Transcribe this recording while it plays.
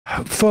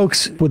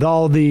Folks, with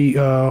all the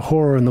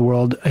horror in the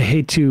world, I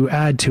hate to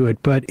add to it,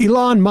 but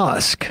Elon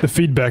Musk. The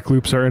feedback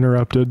loops are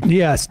interrupted.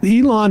 Yes,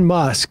 Elon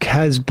Musk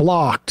has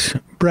blocked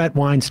Brett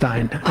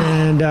Weinstein,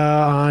 and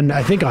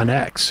I think on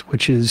X,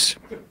 which is,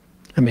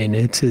 I mean,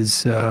 it's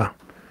his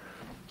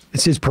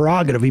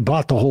prerogative. He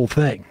bought the whole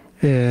thing.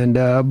 And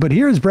but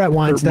here's Brett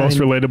Weinstein. The most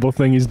relatable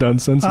thing he's done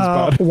since his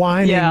bought.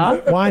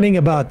 Whining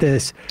about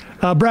this.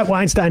 Brett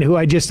Weinstein, who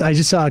I just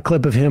saw a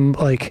clip of him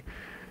like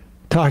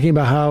talking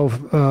about how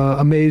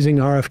amazing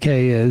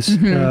RFK is,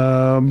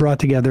 brought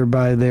together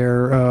by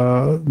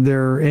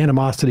their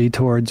animosity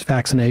towards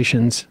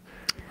vaccinations,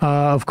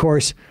 of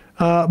course.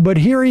 But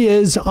here he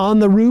is on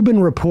the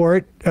Rubin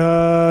Report.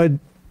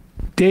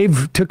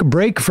 Dave took a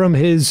break from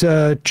his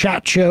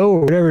chat show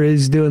or whatever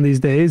he's doing these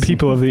days.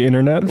 People of the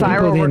internet.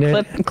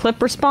 Viral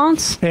clip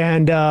response.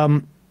 And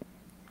I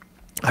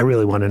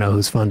really want to know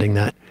who's funding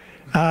that.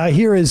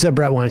 Here is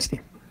Brett Weinstein.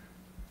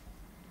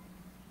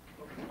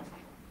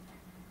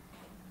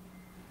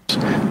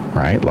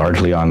 Right,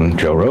 largely on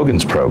Joe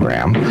Rogan's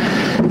program,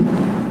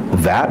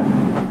 that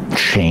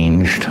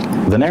changed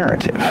the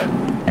narrative.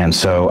 And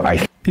so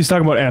he's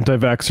talking about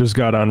anti-vaxxers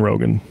got on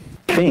Rogan.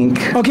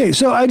 Okay,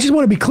 so I just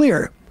want to be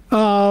clear.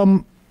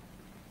 That's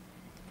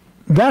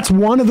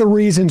one of the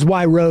reasons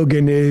why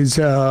Rogan is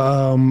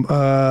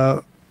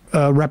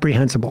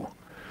reprehensible.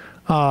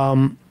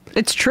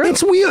 It's true.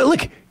 It's weird.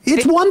 Look,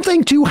 it's one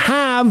thing to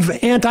have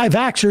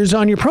anti-vaxxers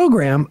on your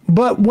program,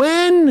 but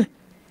when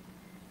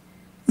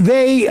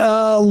they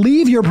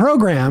leave your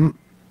program,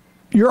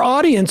 your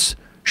audience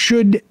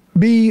should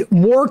be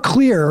more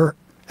clear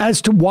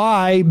as to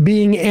why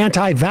being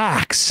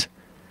anti-vax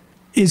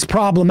is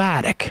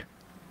problematic.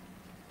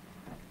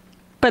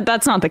 But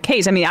that's not the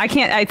case. I mean, I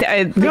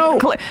can't. No.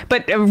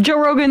 But Joe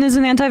Rogan is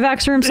an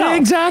anti-vaxxer himself.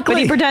 Exactly.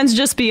 But he pretends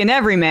just to be an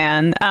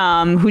everyman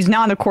who's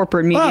not a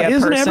corporate media person.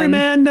 Is an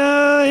everyman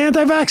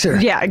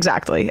anti-vaxxer? Yeah,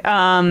 exactly.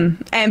 I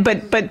don't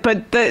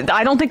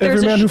think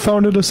there's everyman who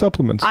founded a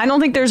supplement. I don't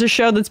think there's a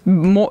show that's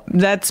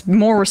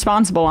more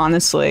responsible,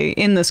 honestly,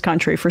 in this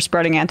country for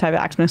spreading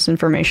anti-vax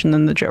misinformation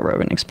than the Joe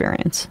Rogan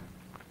Experience.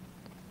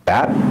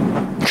 That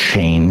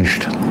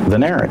changed the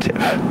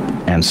narrative,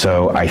 and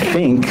so I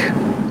think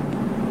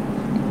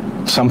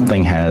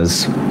something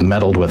has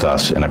meddled with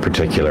us in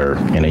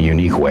a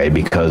unique way,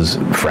 because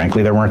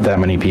frankly there weren't that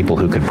many people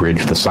who could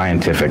bridge the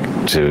scientific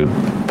to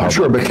public.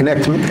 Sure, but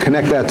connect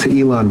that to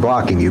Elon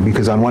blocking you,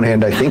 because on one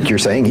hand I think you're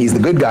saying he's the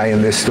good guy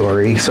in this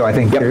story, so I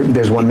think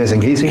there's one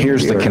missing piece.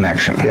 Here's the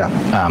connection.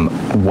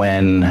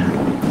 When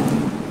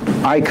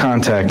I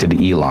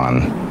contacted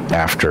Elon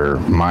after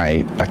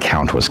my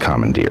account was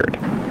commandeered,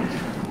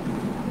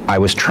 I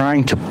was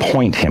trying to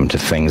point him to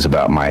things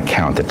about my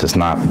account that does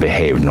not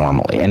behave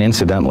normally. And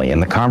incidentally,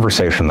 in the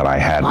conversation that I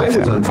had with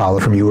him... I was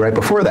unfollowed from you right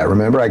before that.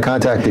 Remember, I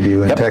contacted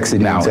you and texted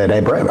you and said, hey,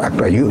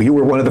 Brett, you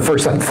were one of the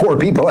first 4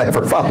 people I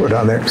ever followed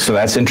on there. So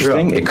that's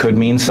interesting. Yeah. It could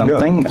mean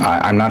something. Yeah.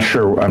 I'm not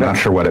sure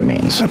what it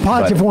means.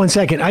 Pause it for 1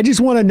 second. I just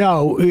want to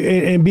know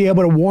and be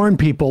able to warn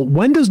people,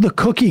 when does the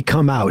cookie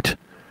come out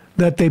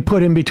that they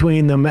put in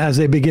between them as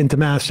they begin to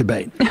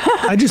masturbate?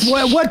 At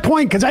what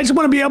point? Because I just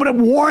want to be able to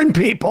warn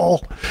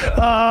people.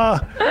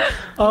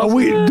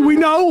 We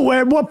know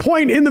at what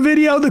point in the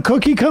video the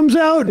cookie comes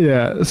out?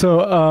 Yeah.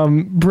 So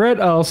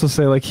Brett, I also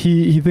say, like,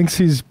 he thinks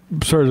he's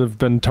sort of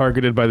been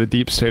targeted by the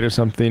deep state or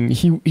something.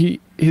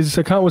 His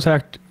account was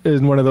hacked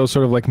in one of those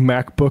sort of like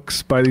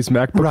MacBooks, by these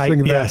MacBooks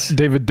things that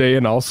David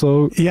Dayen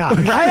also. Yeah,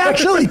 I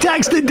actually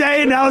texted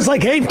Dayen and I was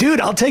like, hey,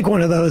 dude, I'll take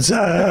one of those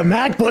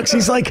MacBooks.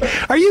 He's like,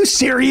 are you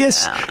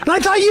serious? And I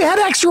thought you had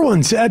extra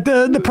ones at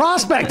the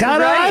Prospect. How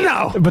do I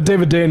know? But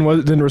David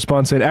Dayen didn't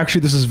respond, saying,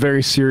 actually, this is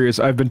very serious.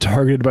 I've been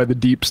targeted by the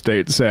deep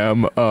state,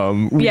 Sam.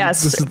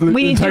 Yes, the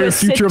entire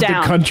future of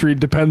the country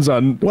depends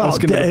on us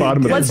getting to the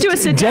bottom of it. Let's do a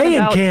sit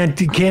down.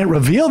 Dayen can't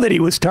reveal that he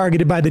was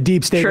targeted by the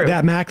deep state with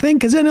that Mac thing,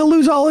 because then he'll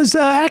lose all his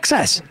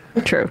access.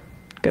 True.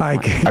 Good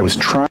point. I was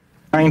trying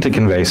to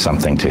convey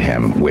something to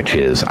him, which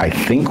is, I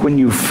think when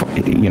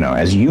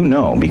as you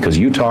know, because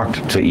you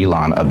talked to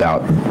Elon about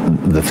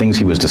the things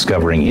he was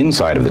discovering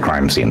inside of the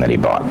crime scene that he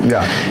bought.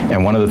 Yeah.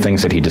 And one of the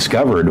things that he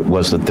discovered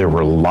was that there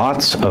were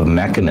lots of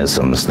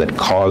mechanisms that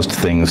caused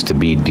things to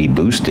be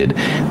deboosted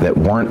that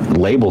weren't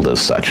labeled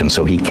as such. And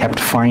so he kept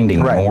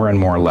finding more and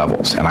more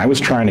levels. And I was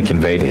trying to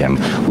convey to him,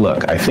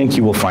 look, I think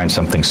you will find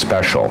something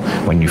special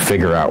when you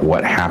figure out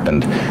what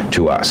happened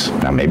to us.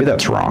 Now, maybe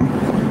that's wrong,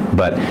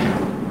 but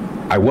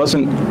I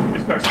wasn't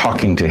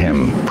talking to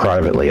him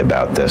privately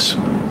about this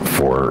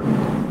for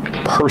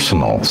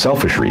personal,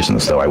 selfish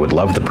reasons, though I would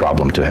love the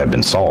problem to have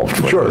been solved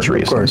for those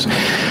reasons.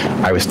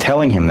 I was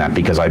telling him that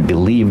because I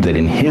believed that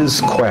in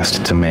his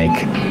quest to make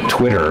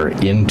Twitter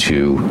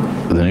into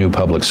the new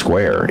public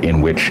square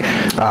in which,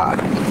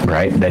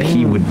 that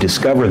he would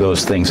discover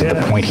those things at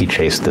the point he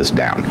chased this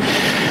down.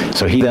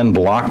 So he then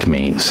blocked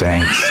me,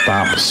 saying,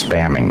 stop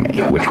spamming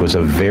me, which was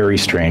a very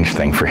strange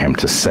thing for him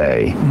to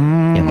say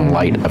in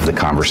light of the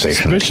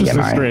conversation that he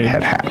and I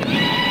had had.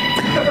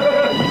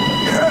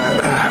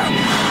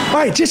 All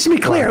right, just to be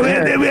clear,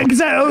 because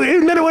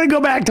then I want to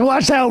go back to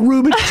watch how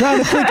Ruben's trying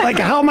to think, like,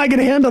 how am I going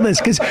to handle this?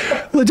 Because,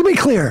 to be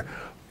clear,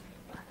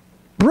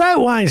 Brett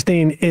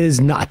Weinstein is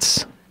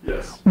nuts.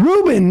 Yes.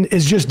 Ruben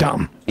is just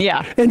dumb.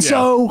 Yeah. And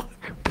so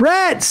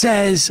Brett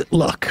says,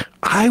 look,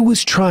 I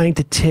was trying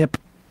to tip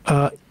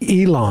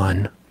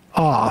Elon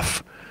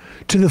off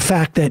to the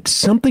fact that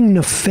something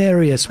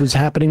nefarious was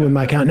happening with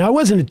my account. Now, I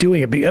wasn't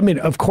doing it. I mean,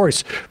 of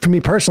course, for me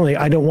personally,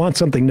 I don't want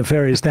something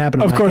nefarious to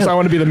happen. Of course, I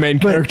want to be the main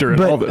character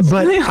in all this.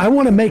 But I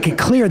want to make it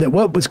clear that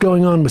what was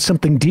going on was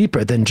something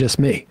deeper than just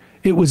me.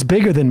 It was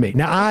bigger than me.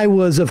 Now, I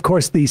was, of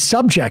course, the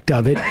subject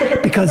of it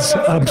because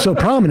I'm so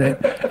prominent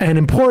and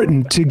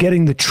important to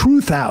getting the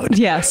truth out.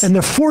 Yes. And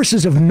the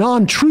forces of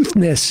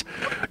non-truthness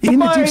in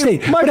the deep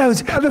state.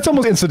 That's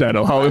almost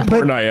incidental how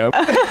important I am.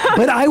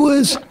 But I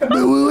was,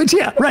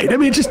 yeah, right. I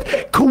mean, just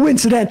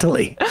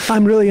coincidentally,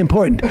 I'm really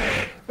important.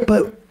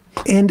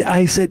 And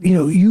I said,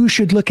 you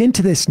should look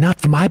into this, not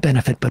for my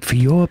benefit, but for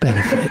your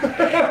benefit.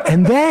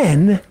 And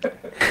then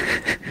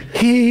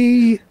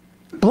he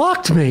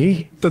blocked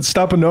me. Said,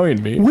 stop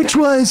annoying me.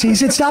 He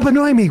said, stop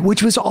annoying me,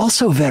 which was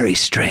also very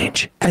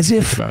strange. As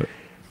if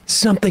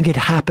something had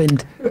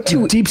happened.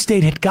 Deep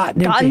State had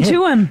gotten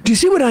to him. Do you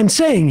see what I'm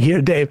saying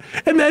here, Dave?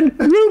 And then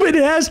Ruben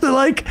has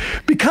to,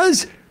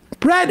 because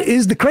Brett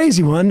is the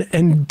crazy one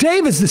and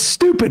Dave is the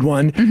stupid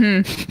one.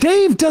 Mm-hmm.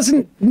 Dave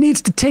needs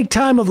to take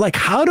time of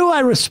how do I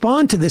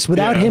respond to this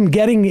without him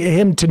getting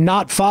him to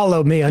not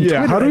follow me on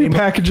Twitter? How do we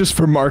package this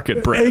for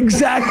market, Brett?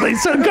 Exactly.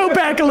 So go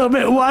back a little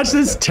bit and watch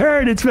this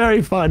turn. It's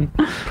very fun.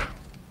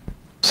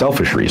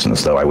 Selfish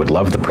reasons, though, I would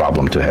love the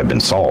problem to have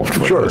been solved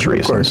for those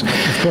reasons.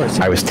 Of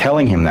course. I was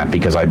telling him that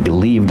because I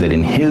believed that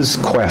in his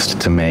quest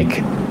to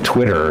make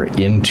Twitter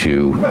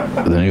into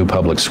the new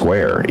public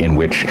square in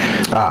which,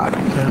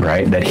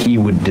 that he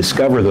would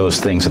discover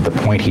those things at the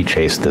point he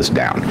chased this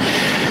down.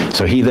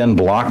 So he then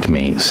blocked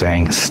me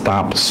saying,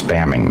 stop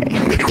spamming me,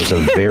 which was a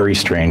very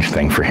strange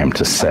thing for him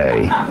to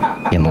say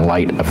in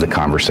light of the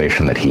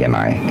conversation that he and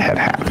I had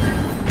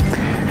had.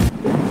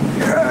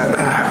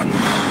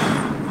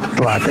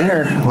 A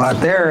lot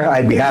there.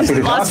 I'd be happy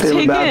to talk to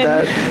him about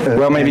that.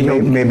 Well, maybe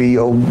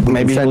he'll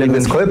send in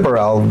this clip, or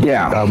I'll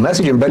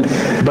message him. But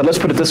let's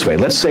put it this way.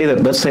 Let's say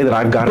that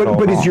I've got it all.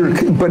 But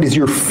is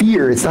your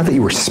fear? It's not that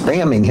you were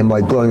spamming him,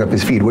 blowing up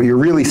his feed. What you're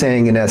really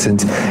saying, in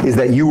essence, is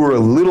that you were a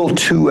little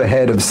too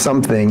ahead of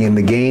something in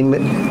the game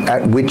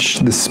at which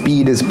the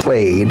speed is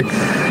played,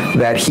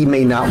 that he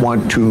may not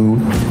want to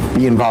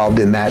be involved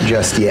in that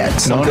just yet.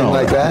 Something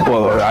like that.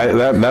 Well,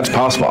 that's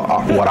possible.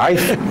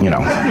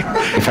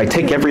 If I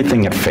take everything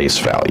at face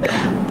value,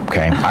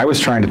 okay, I was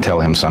trying to tell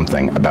him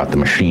something about the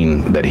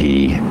machine that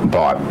he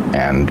bought,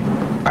 and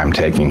I'm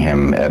taking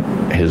him at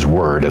his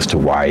word as to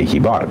why he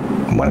bought it,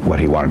 what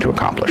he wanted to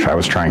accomplish. I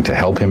was trying to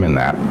help him in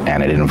that,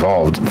 and it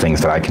involved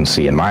things that I can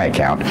see in my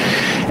account.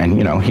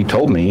 And, he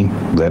told me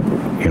that,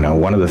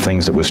 one of the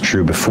things that was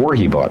true before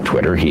he bought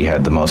Twitter, he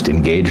had the most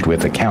engaged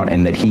with account,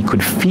 and that he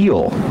could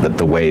feel that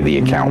the way the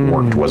account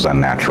worked was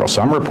unnatural.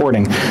 So I'm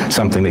reporting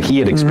something that he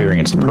had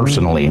experienced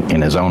personally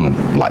in his own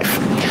life.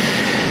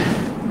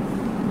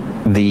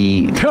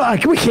 We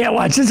can't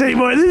watch this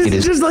anymore. This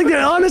is just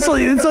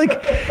honestly, it's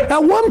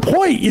at one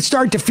point you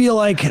start to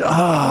feel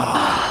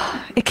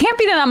it can't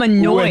be that I'm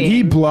annoying. When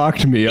he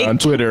blocked me on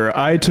Twitter,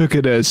 I took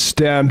it as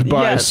stand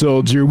by,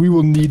 soldier. We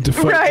will need to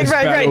fight this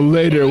battle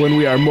later when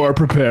we are more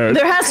prepared.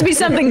 There has to be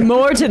something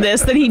more to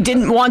this than he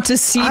didn't want to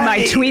see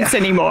my tweets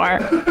anymore.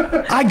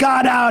 I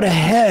got out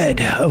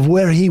ahead of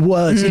where he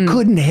was. He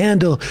couldn't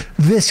handle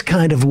this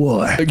kind of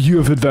war. You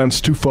have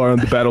advanced too far on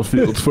the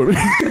battlefield for me.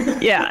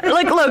 Yeah,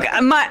 look,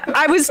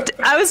 I was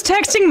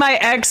texting my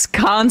ex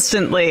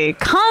constantly,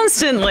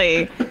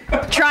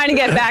 trying to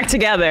get back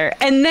together,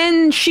 and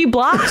then she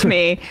blocked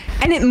me,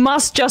 and it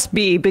must just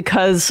be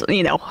because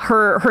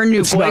her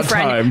new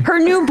boyfriend. Her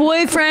new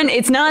boyfriend.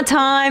 It's not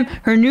time.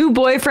 Her new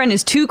boyfriend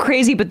is too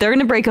crazy, but they're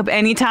gonna break up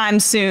anytime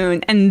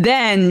soon, and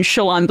then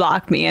she'll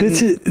unblock me, and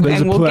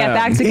we'll get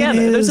back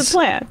together. There's a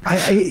plan.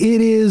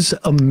 It is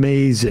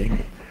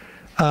amazing.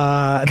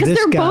 Because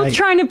they're both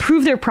trying to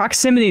prove their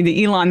proximity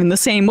to Elon in the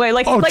same way.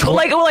 What?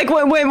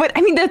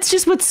 I mean, that's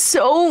just what's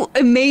so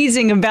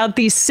amazing about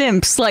these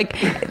simps.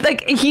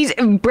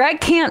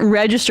 Brett can't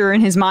register in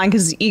his mind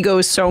because his ego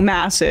is so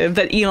massive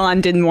that Elon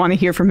didn't want to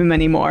hear from him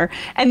anymore.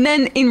 And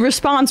then in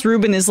response,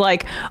 Ruben is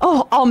like,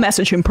 "Oh, I'll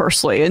message him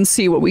personally and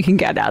see what we can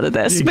get out of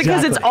this,"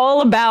 because it's all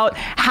about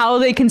how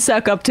they can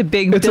suck up to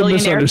big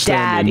billionaire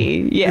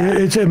daddy.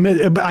 Yeah,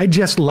 I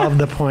just love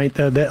the point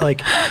though that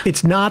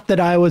it's not that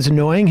I was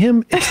annoying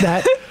him. It's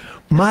that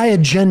my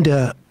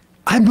agenda,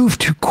 I moved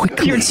too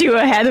quickly. You're too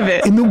ahead of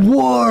it. In the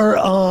war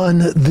on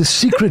the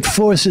secret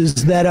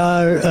forces that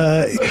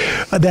are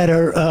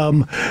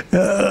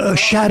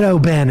shadow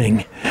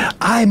banning,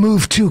 I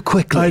moved too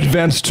quickly. I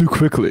advanced too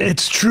quickly.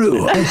 It's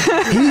true.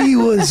 He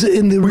was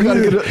in the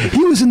rear.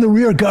 He was in the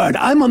rear guard.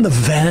 I'm on the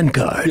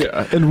vanguard.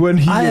 Yeah, and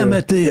when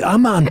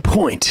I'm on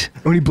point.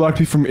 When he blocked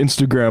me from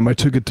Instagram, I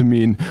took it to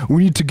mean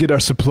we need to get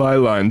our supply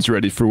lines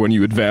ready for when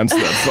you advance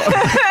that far.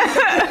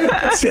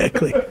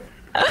 Exactly.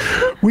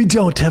 We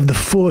don't have the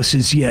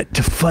forces yet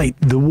to fight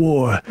the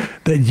war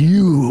that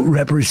you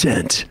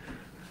represent.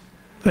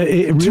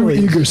 Too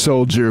eager,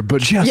 soldier,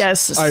 but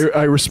yes,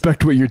 I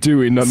respect what you're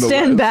doing nonetheless.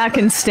 Stand back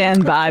and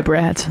stand by,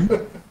 Brett.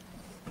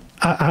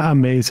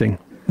 Amazing.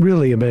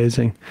 Really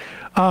amazing.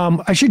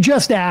 I should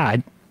just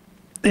add,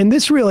 and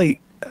this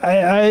really,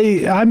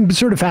 I'm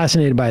sort of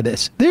fascinated by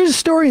this. There's a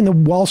story in the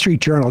Wall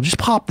Street Journal, just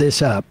pop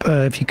this up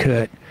if you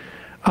could,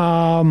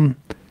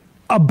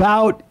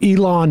 about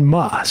Elon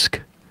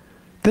Musk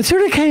that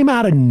sort of came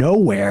out of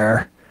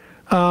nowhere.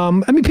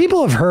 I mean,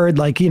 people have heard,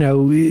 like, you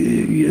know,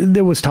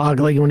 there was talk,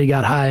 like, when he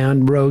got high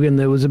on Rogan,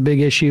 there was a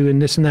big issue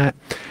and this and that.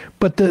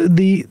 But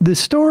the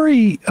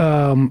story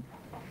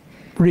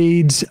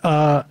reads,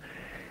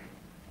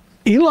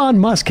 Elon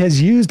Musk has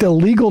used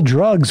illegal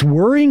drugs,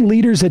 worrying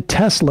leaders at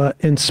Tesla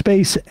and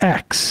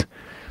SpaceX.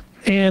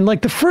 And,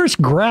 like, the first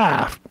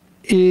graph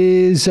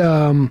is...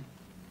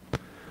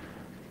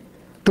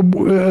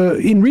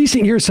 in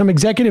recent years, some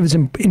executives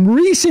and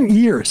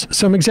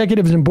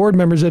board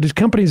members at his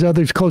companies,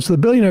 others close to the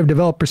billionaire, have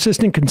developed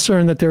persistent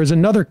concern that there is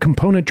another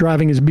component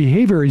driving his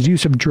behavior, his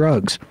use of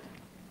drugs.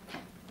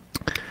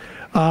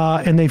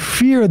 And they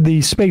fear the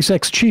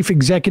SpaceX chief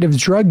executive's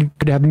drug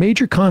could have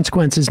major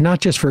consequences, not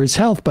just for his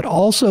health, but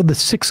also the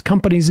 6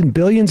 companies and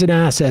billions in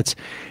assets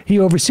he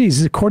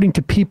oversees, according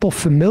to people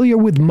familiar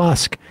with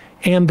Musk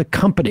and the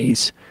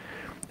companies.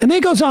 And then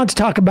he goes on to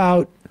talk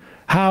about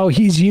how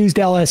he's used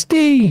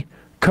LSD,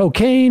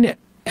 cocaine,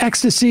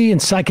 ecstasy,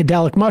 and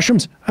psychedelic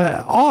mushrooms,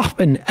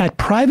 often at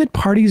private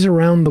parties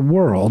around the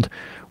world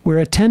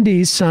where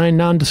attendees sign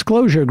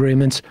non-disclosure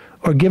agreements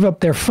or give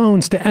up their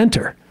phones to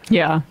enter.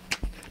 Yeah.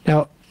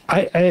 Now,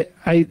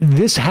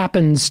 this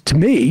happens to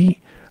me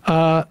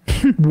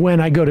when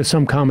I go to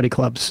some comedy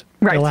clubs.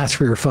 Right. They'll ask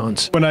for your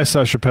phones. When I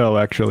saw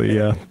Chappelle, actually,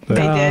 yeah. They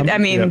did. I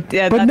mean,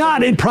 yeah, but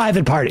not in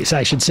private parties,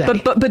 I should say.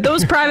 But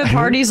those private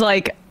parties,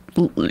 like,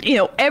 you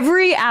know,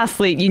 every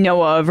athlete you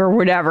know of or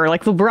whatever,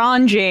 like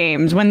LeBron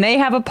James, when they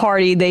have a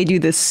party, they do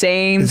the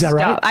same stuff.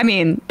 Right? I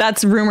mean,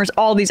 that's rumors.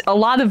 A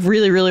lot of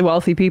really, really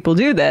wealthy people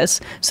do this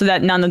so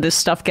that none of this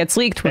stuff gets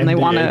leaked when they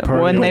want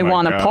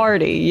to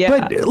party. Yeah.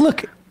 But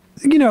look,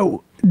 you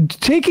know,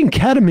 taking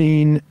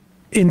ketamine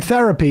in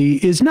therapy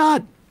is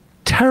not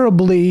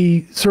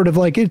terribly sort of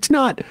like, it's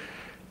not.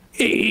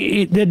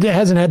 It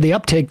hasn't had the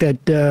uptake that,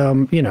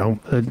 you know,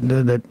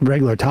 that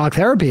regular talk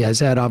therapy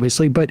has had,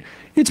 obviously, but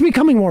it's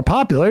becoming more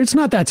popular. It's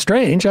not that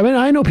strange. I mean,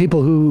 I know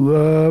people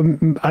who,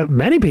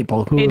 many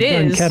people who have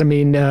done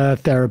ketamine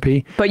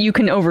therapy. But you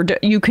can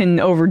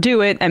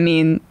overdo it. I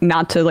mean,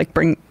 not to like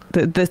bring...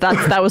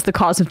 that was the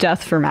cause of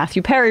death for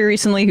Matthew Perry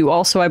recently, who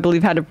also, I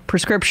believe, had a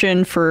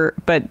prescription for,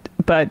 but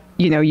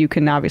you know, you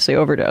can obviously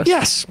overdose.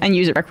 Yes. And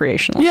use it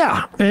recreationally.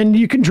 Yeah, and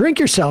you can drink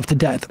yourself to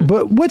death.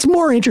 But what's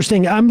more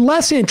interesting, I'm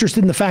less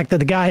interested in the fact that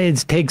the guy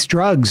takes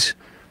drugs.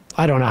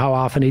 I don't know how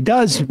often he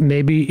does,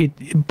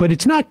 but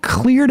it's not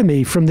clear to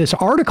me from this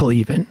article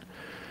even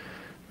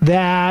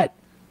that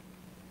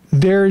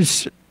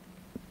there's,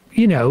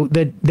 you know,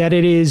 that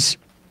it is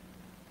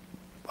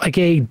like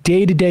a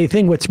day-to-day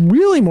thing. What's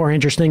really more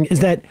interesting is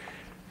that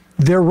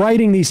they're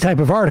writing these type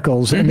of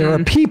articles, and there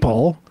are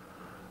people,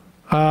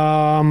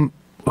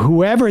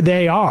 whoever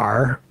they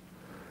are,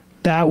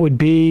 that would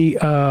be,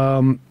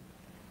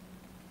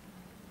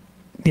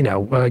 you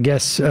know, I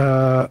guess,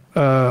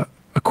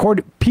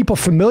 people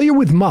familiar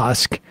with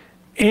Musk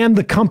and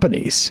the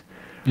companies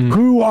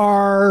who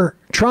are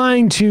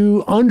trying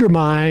to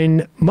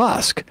undermine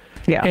Musk.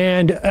 Yeah.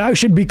 And I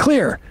should be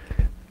clear.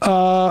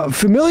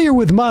 Familiar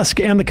with Musk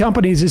and the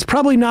companies is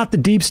probably not the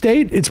deep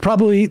state. It's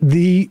probably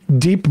the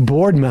deep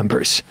board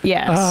members.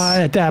 Yes.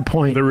 At that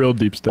point. The real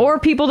deep state. Or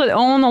people that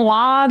own a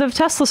lot of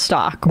Tesla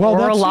stock.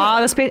 Or a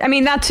lot of space. I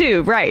mean, that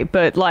too, right.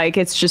 But like,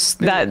 it's just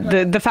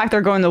that the fact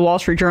they're going to the Wall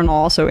Street Journal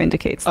also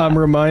indicates that. I'm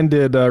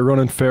reminded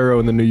Ronan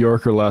Farrow in the New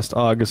Yorker last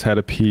August had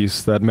a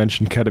piece that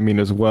mentioned ketamine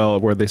as well,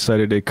 where they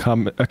cited a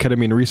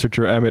ketamine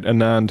researcher, Amit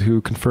Anand,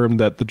 who confirmed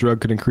that the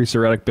drug could increase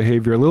erratic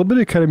behavior. A little bit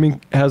of ketamine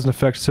has an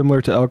effect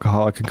similar to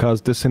alcohol. It can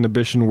cause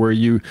disinhibition where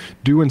you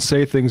do and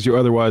say things you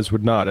otherwise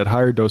would not. At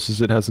higher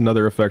doses, it has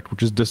another effect,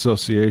 which is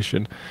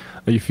dissociation.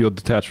 You feel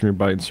detached from your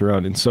body and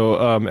surroundings.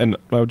 So, and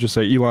I would just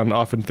say Elon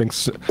often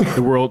thinks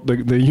the world,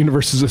 the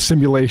universe is a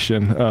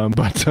simulation,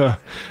 but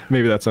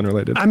maybe that's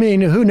unrelated. I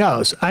mean, who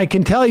knows? I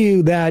can tell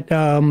you that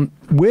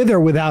with or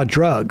without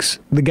drugs,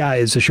 the guy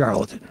is a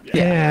charlatan.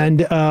 Yeah.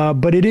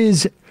 And but it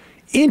is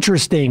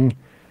interesting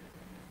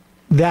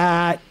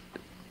that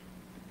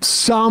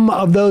some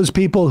of those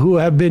people who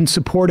have been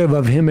supportive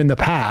of him in the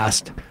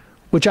past,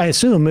 which I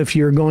assume if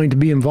you're going to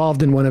be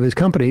involved in one of his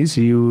companies,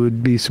 you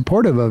would be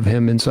supportive of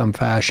him in some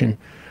fashion,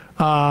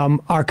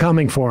 are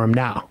coming for him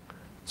now.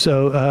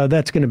 So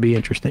that's going to be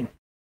interesting.